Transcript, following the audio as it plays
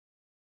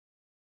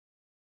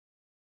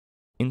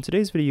In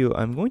today's video,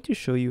 I'm going to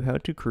show you how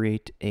to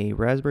create a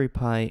Raspberry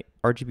Pi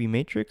RGB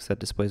matrix that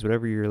displays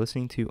whatever you're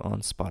listening to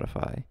on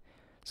Spotify.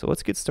 So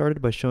let's get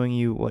started by showing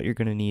you what you're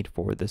going to need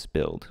for this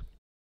build.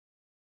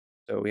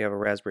 So we have a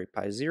Raspberry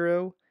Pi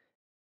Zero,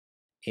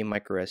 a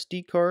micro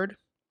SD card,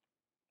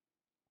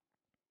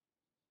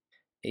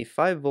 a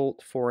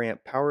 5-volt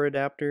 4-amp power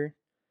adapter,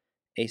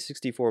 a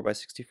 64 by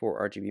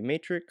 64 RGB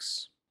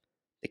matrix,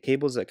 the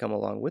cables that come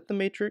along with the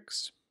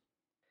matrix,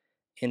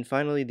 and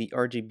finally the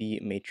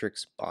RGB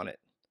Matrix Bonnet.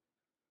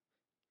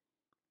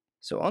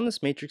 So on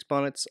this matrix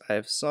bonnets,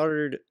 I've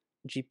soldered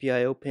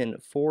GPIO pin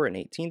 4 and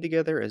 18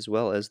 together, as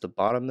well as the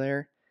bottom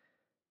there,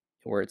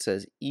 where it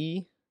says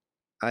E,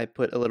 I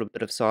put a little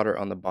bit of solder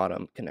on the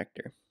bottom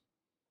connector.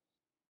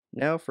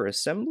 Now for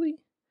assembly,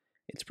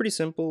 it's pretty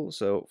simple.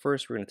 So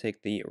first we're going to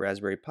take the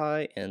Raspberry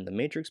Pi and the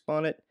matrix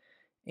bonnet,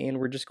 and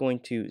we're just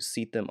going to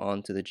seat them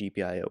onto the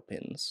GPIO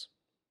pins.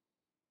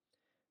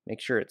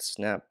 Make sure it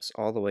snaps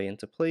all the way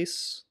into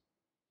place.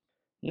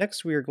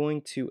 Next, we are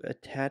going to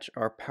attach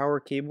our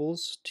power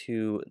cables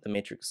to the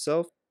matrix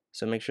itself.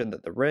 So make sure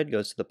that the red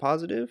goes to the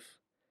positive,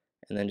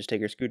 and then just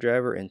take your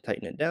screwdriver and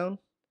tighten it down.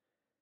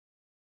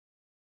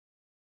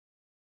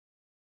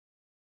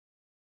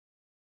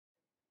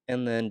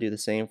 And then do the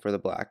same for the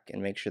black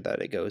and make sure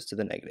that it goes to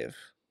the negative.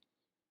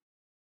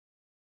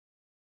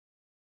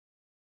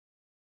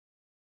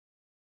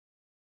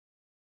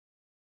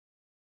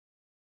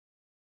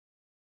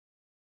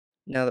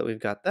 Now that we've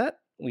got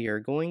that, we are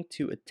going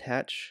to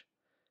attach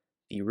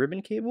the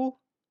ribbon cable.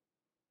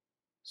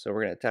 So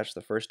we're going to attach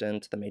the first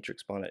end to the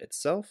matrix bonnet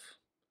itself.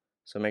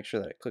 So make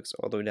sure that it clicks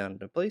all the way down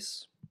into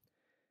place.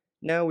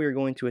 Now we are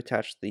going to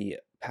attach the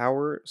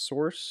power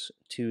source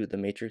to the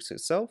matrix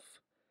itself.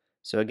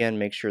 So again,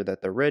 make sure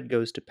that the red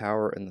goes to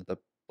power and that the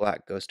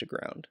black goes to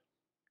ground.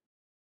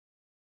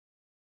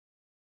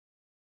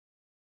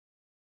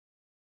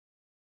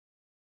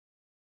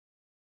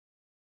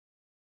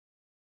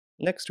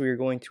 Next, we are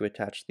going to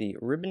attach the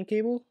ribbon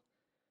cable.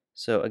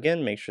 So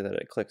again, make sure that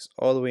it clicks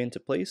all the way into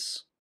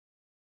place.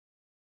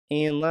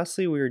 And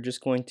lastly, we are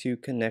just going to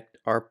connect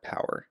our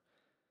power.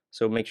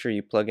 So make sure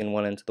you plug in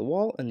one end to the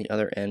wall and the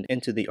other end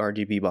into the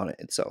RGB bonnet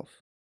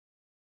itself.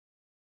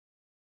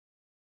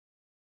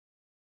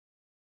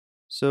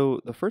 So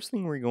the first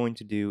thing we're going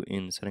to do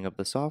in setting up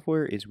the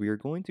software is we are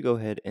going to go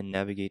ahead and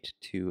navigate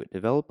to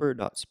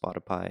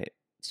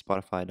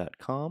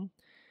developer.spotify.com.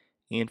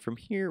 And from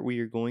here, we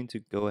are going to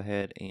go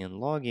ahead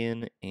and log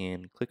in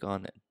and click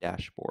on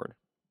Dashboard.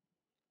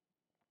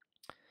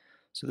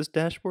 So this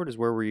dashboard is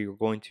where we're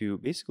going to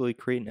basically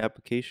create an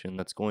application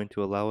that's going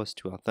to allow us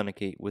to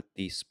authenticate with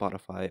the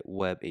Spotify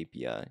web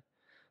API.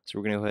 So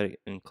we're going to go ahead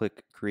and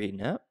click Create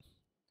an App,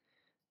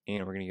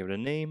 and we're going to give it a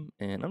name,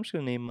 and I'm just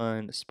going to name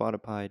mine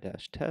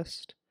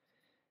Spotify-test,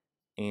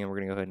 and we're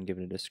going to go ahead and give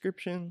it a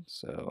description.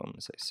 So I'm going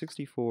to say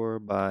 64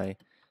 by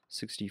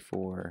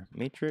 64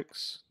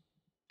 matrix,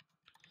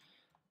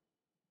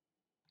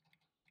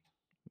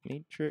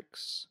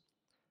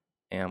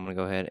 and I'm going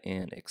to go ahead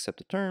and accept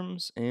the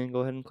terms and go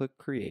ahead and click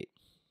Create.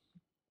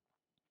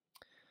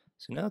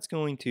 So now it's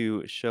going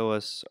to show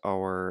us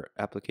our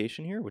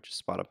application here, which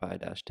is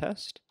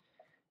Spotify-test,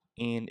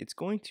 and it's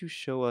going to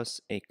show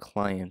us a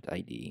client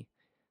ID.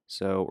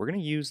 So we're going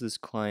to use this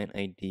client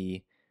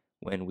ID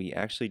when we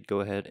actually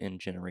go ahead and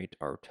generate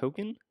our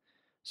token.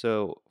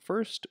 So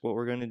first, what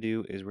we're going to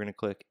do is we're going to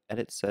click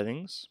Edit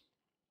Settings,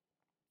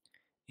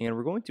 and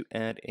we're going to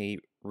add a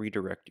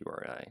redirect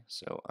URI.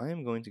 So I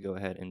am going to go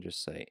ahead and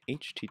just say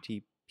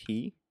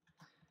HTTP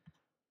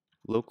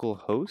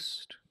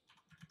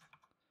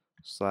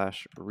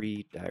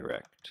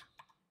localhost/redirect.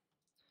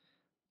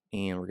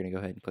 And we're going to go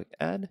ahead and click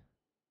Add.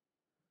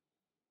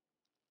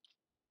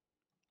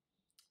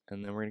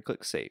 And then we're going to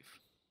click Save.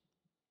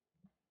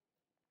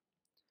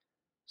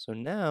 So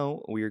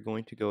now we are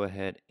going to go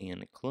ahead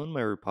and clone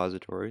my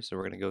repository. So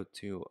we're going to go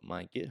to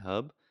my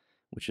GitHub,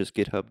 which is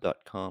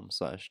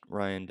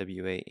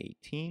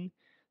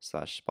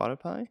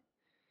github.com/ryanwa18/Spotify.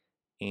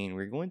 And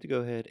we're going to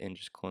go ahead and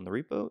just clone the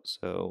repo.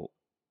 So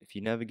if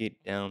you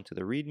navigate down to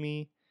the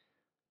README,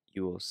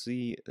 you will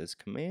see this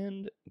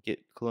command,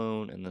 git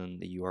clone, and then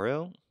the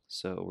URL.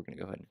 So we're going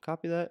to go ahead and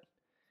copy that.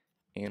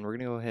 And we're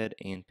going to go ahead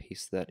and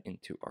paste that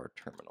into our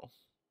terminal.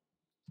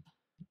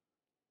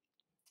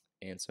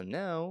 And so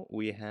now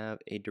we have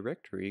a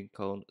directory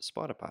called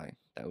Spotify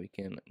that we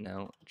can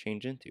now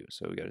change into.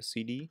 So we go to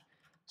CD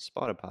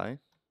Spotify,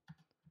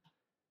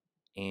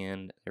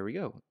 and there we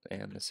go.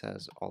 And this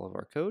has all of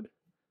our code.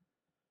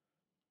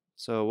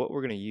 So what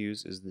we're going to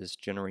use is this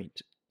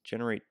generate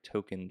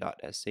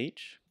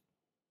token.sh.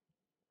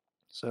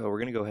 So we're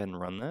going to go ahead and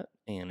run that.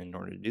 And in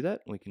order to do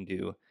that, we can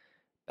do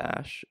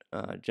bash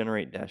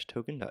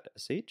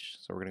generate-token.sh.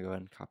 So we're going to go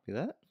ahead and copy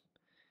that.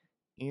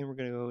 And we're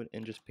going to go ahead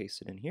and just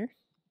paste it in here.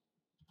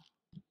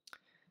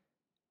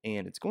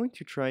 And it's going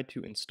to try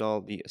to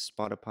install the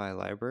Spotify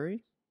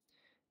library.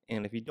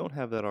 And if you don't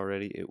have that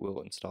already, it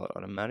will install it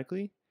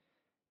automatically.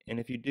 And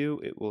if you do,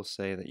 it will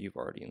say that you've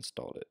already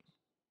installed it.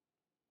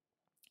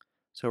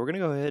 So we're going to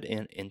go ahead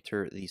and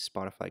enter the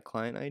Spotify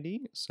client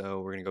ID. So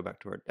we're going to go back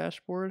to our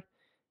dashboard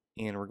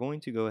and we're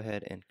going to go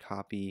ahead and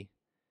copy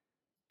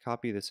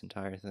this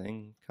entire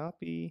thing,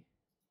 copy,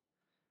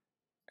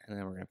 and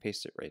then we're going to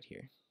paste it right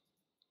here.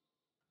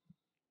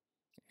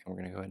 And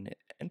we're going to go ahead and hit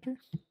enter.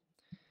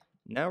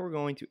 Now we're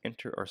going to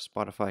enter our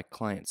Spotify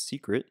client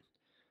secret.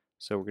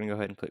 So we're going to go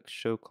ahead and click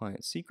show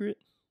client secret.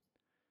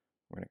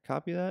 We're going to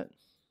copy that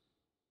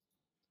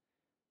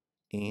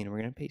and we're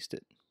going to paste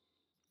it.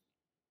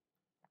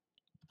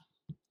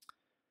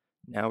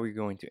 Now we're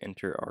going to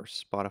enter our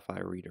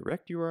Spotify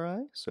redirect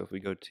URI. So if we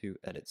go to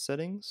edit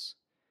settings,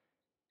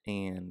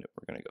 and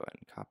we're going to go ahead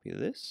and copy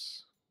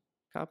this,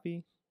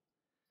 copy,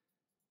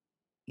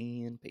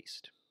 and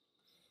paste.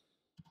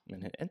 And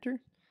then hit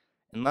enter.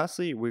 And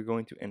lastly, we're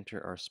going to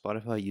enter our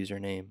Spotify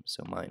username.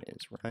 So mine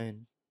is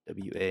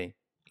RyanWA18.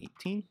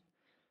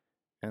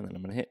 And then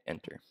I'm going to hit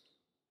enter.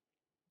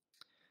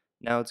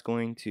 Now it's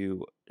going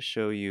to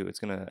show you, it's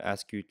going to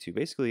ask you to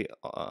basically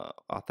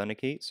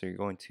authenticate. So you're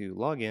going to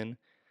log in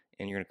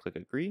and you're going to click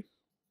agree.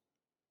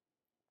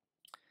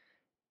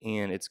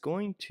 And it's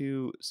going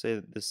to say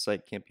that this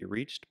site can't be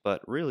reached,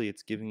 but really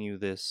it's giving you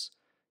this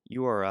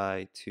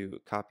URI to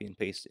copy and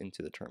paste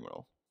into the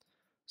terminal.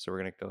 So we're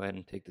going to go ahead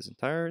and take this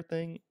entire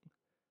thing,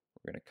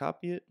 we're going to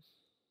copy it,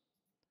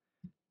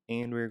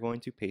 and we're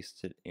going to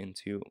paste it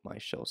into my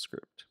shell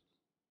script.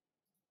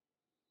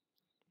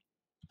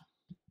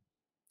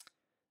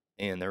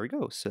 And there we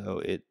go. So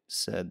it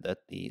said that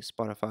the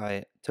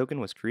Spotify token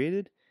was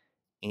created,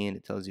 and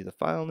it tells you the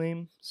file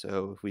name.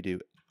 So if we do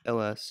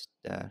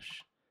ls-la,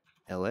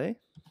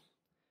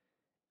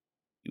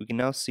 we can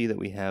now see that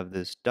we have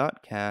this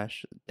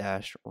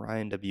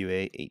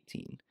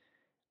 .cache-ryanwa18.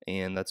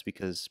 And that's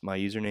because my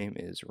username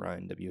is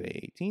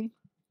ryanwa18.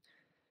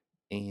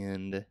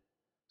 And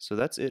so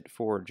that's it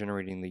for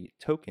generating the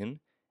token.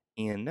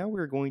 And now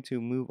we're going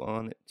to move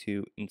on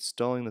to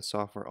installing the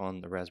software on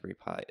the Raspberry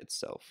Pi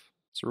itself.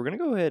 So we're going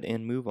to go ahead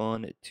and move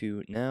on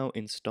to now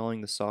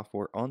installing the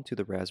software onto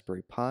the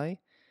Raspberry Pi.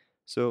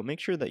 So make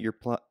sure that your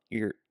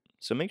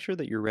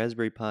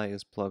Raspberry Pi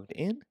is plugged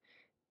in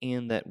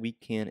and that we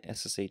can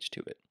SSH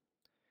to it.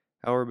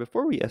 However,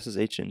 before we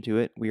SSH into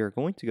it, we are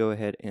going to go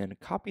ahead and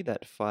copy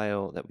that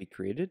file that we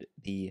created,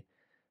 the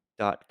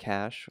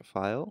 .cache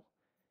file,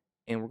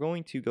 and we're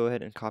going to go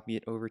ahead and copy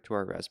it over to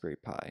our Raspberry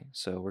Pi.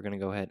 So we're going to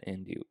go ahead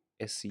and do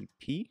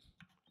scp,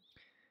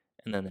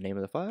 and then the name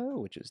of the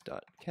file, which is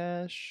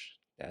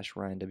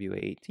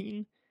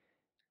 .cache-ryanwa18,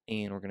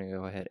 and we're going to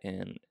go ahead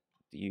and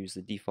use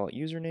the default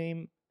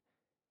username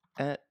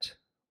at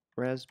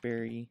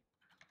Raspberry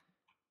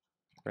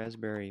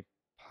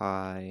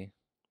Pi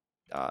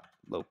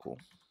 .local.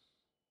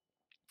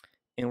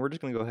 And we're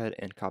just going to go ahead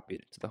and copy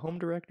it to the home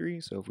directory.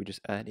 So if we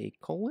just add a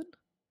colon,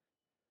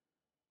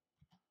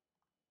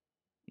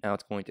 now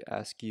it's going to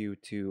ask you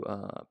to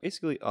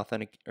basically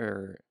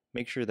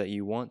make sure that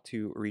you want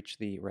to reach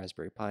the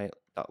Raspberry Pi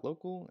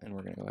 .local, and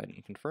we're going to go ahead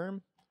and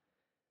confirm.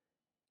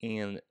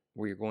 And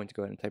we're going to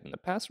go ahead and type in the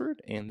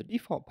password, and the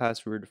default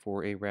password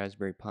for a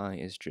Raspberry Pi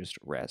is just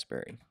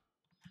Raspberry.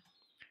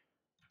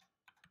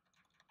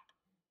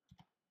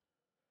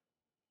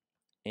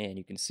 And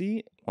you can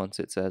see once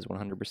it says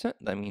 100%,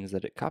 that means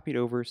that it copied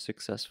over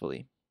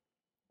successfully.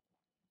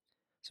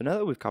 So now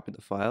that we've copied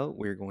the file,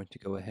 we're going to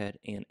go ahead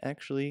and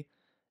actually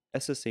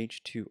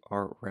SSH to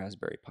our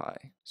Raspberry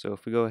Pi. So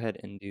if we go ahead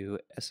and do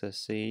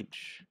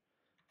SSH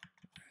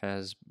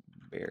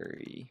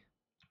Raspberry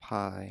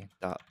Pi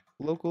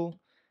 .local,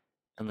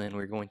 and then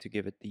we're going to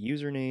give it the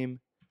username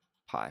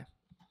Pi.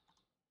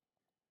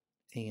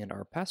 And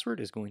our password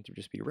is going to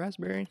just be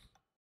Raspberry.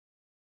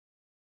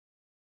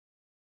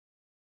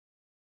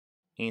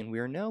 And we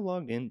are now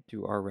logged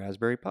into our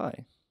Raspberry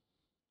Pi.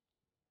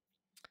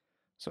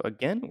 So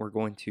again, we're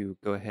going to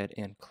go ahead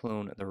and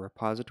clone the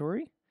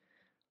repository.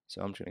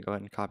 So I'm just going to go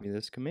ahead and copy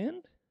this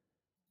command.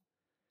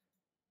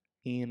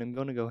 And I'm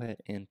going to go ahead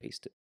and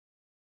paste it.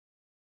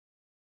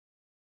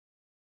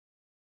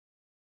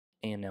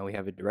 And now we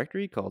have a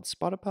directory called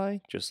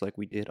spotipi, just like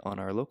we did on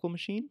our local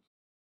machine.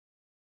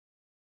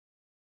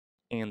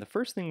 And the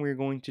first thing we're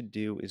going to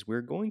do is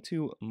we're going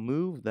to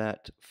move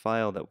that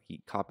file that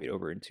we copied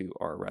over into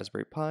our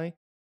Raspberry Pi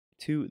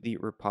to the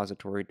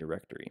repository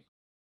directory.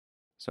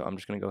 So I'm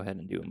just going to go ahead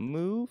and do a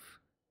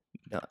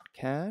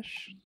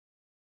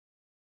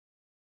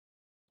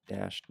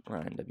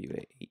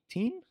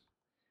move.cache-ryanwa18,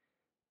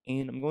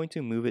 and I'm going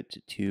to move it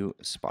to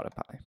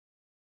spotipi.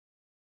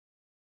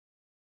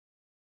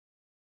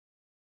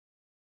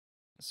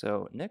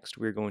 So next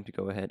we're going to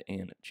go ahead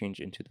and change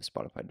into the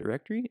Spotify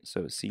directory.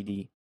 So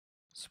cd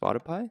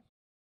spotipi,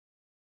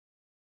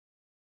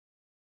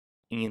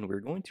 and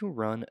we're going to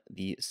run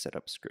the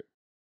setup script.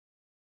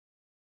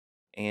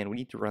 And we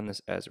need to run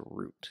this as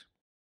root.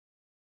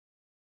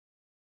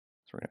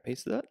 So we're going to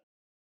paste that.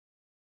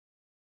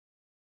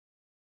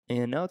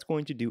 And now it's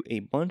going to do a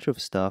bunch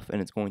of stuff,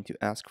 and it's going to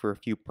ask for a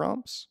few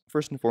prompts.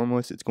 First and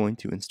foremost, it's going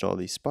to install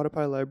the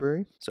Spotify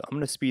library. So I'm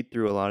going to speed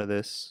through a lot of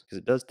this because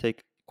it does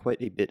take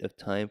quite a bit of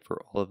time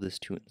for all of this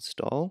to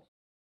install.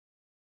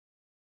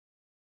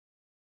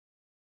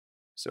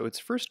 So it's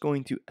first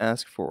going to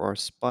ask for our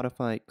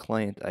Spotify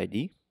client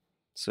ID.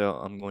 So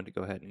I'm going to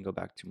go ahead and go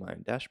back to my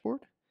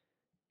dashboard,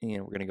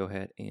 and we're going to go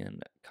ahead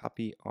and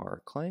copy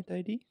our client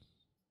ID.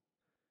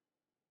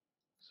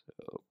 So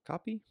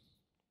copy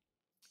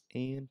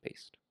and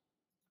paste.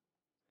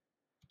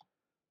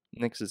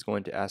 Next is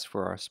going to ask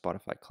for our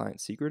Spotify client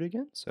secret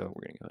again. So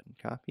we're going to go ahead and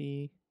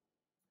copy,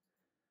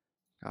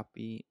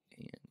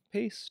 and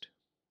paste.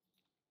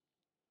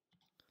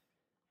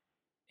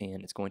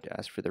 And it's going to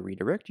ask for the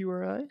redirect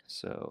URI.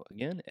 So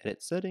again,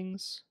 edit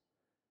settings,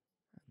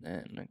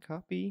 and then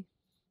copy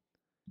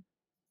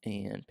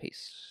and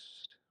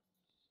paste.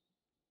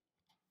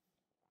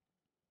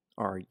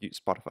 Our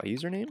Spotify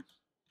username.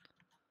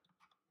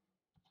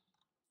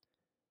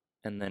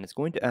 And then it's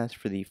going to ask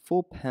for the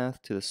full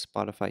path to the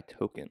Spotify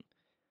token.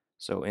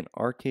 So in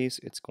our case,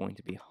 it's going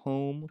to be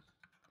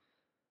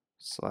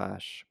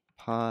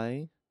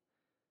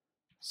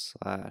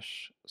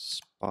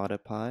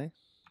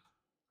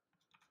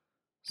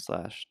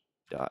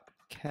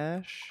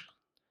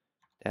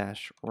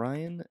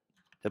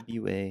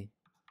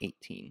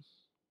WA18.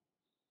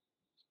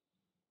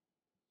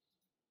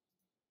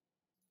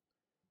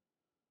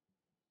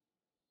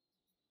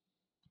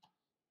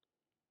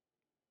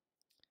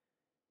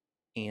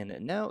 And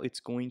now it's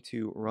going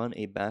to run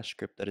a bash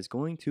script that is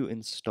going to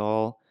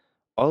install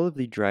all of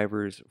the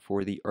drivers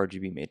for the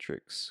RGB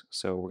matrix.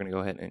 So we're going to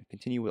go ahead and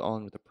continue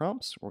on with the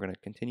prompts. We're going to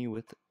continue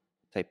with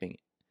typing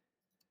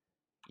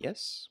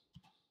yes.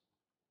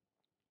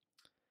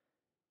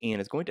 And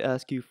it's going to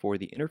ask you for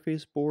the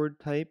interface board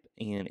type,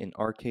 and in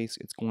our case,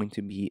 it's going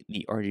to be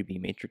the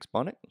RGB Matrix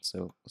Bonnet.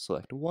 So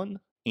select 1.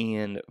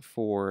 And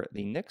for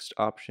the next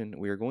option,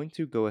 we are going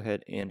to go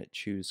ahead and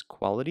choose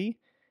quality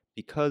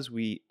because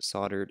we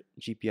soldered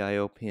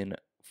GPIO pin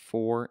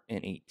 4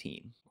 and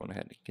 18. Go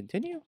ahead and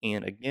continue.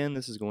 And again,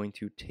 this is going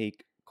to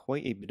take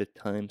quite a bit of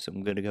time, so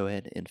I'm going to go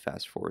ahead and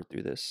fast forward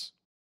through this.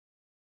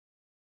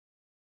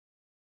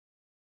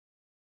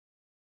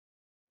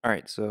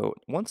 Alright, so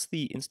once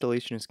the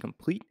installation is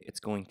complete,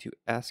 it's going to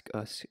ask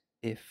us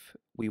if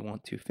we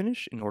want to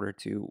finish. In order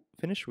to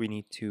finish, we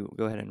need to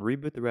go ahead and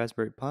reboot the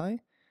Raspberry Pi.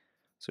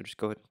 So just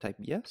go ahead and type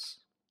yes.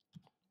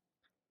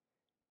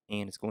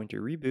 And it's going to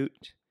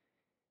reboot.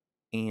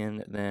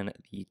 And then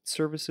the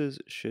services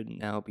should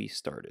now be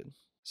started.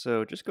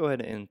 So just go ahead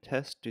and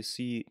test to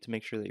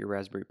make sure that your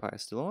Raspberry Pi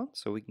is still on.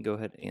 So we can go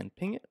ahead and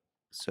ping it.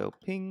 So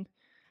ping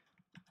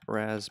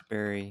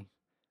raspberry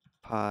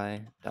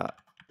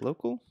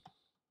pi.local.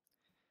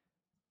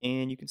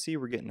 And you can see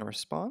we're getting a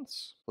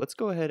response. Let's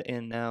go ahead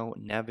and now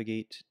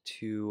navigate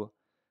to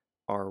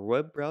our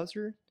web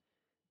browser,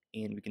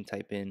 and we can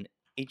type in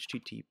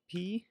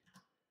HTTP,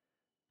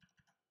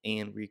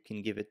 and we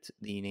can give it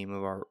the name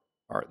of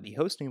the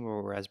host name of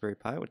our Raspberry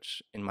Pi,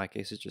 which in my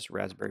case is just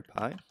Raspberry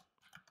Pi,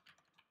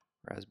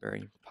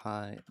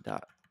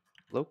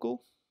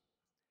 raspberrypi.local,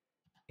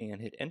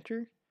 and hit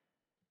enter.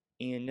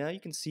 And now you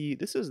can see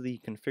this is the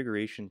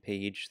configuration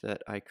page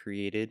that I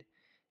created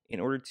in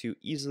order to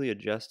easily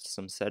adjust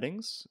some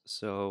settings.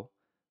 So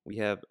we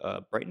have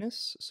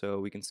brightness,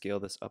 so we can scale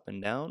this up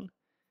and down,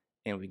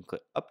 and we can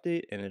click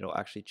update and it'll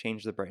actually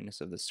change the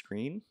brightness of the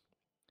screen.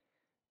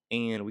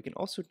 And we can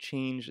also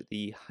change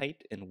the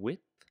height and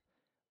width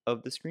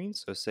of the screen.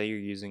 So say you're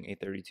using a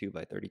 32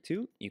 by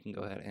 32, you can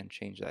go ahead and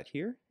change that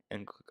here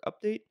and click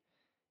update,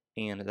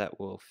 and that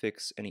will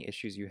fix any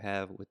issues you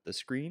have with the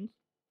screen.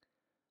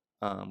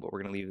 But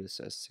we're going to leave this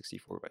as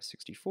 64 by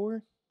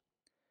 64.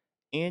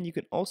 And you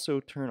can also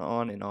turn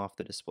on and off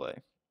the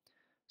display.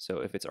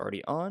 So if it's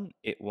already on,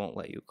 it won't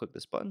let you click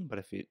this button, but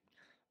if you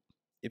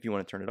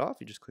want to turn it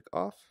off, you just click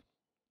off.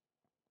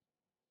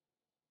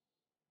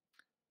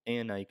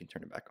 And now you can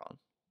turn it back on.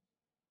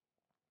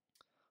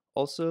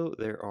 Also,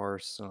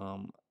 there's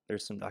some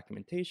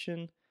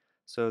documentation.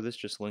 So this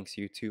just links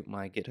you to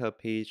my GitHub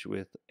page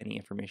with any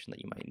information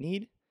that you might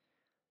need.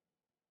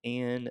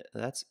 And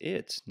that's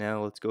it.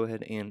 Now let's go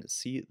ahead and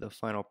see the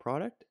final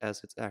product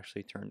as it's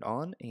actually turned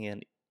on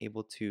and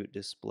able to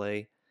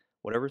display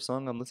whatever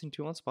song I'm listening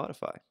to on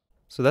Spotify.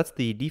 So that's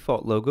the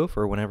default logo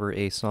for whenever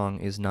a song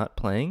is not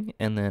playing,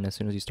 and then as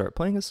soon as you start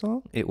playing a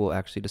song, it will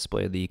actually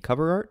display the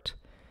cover art.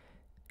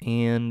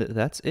 And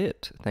that's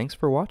it. Thanks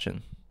for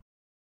watching.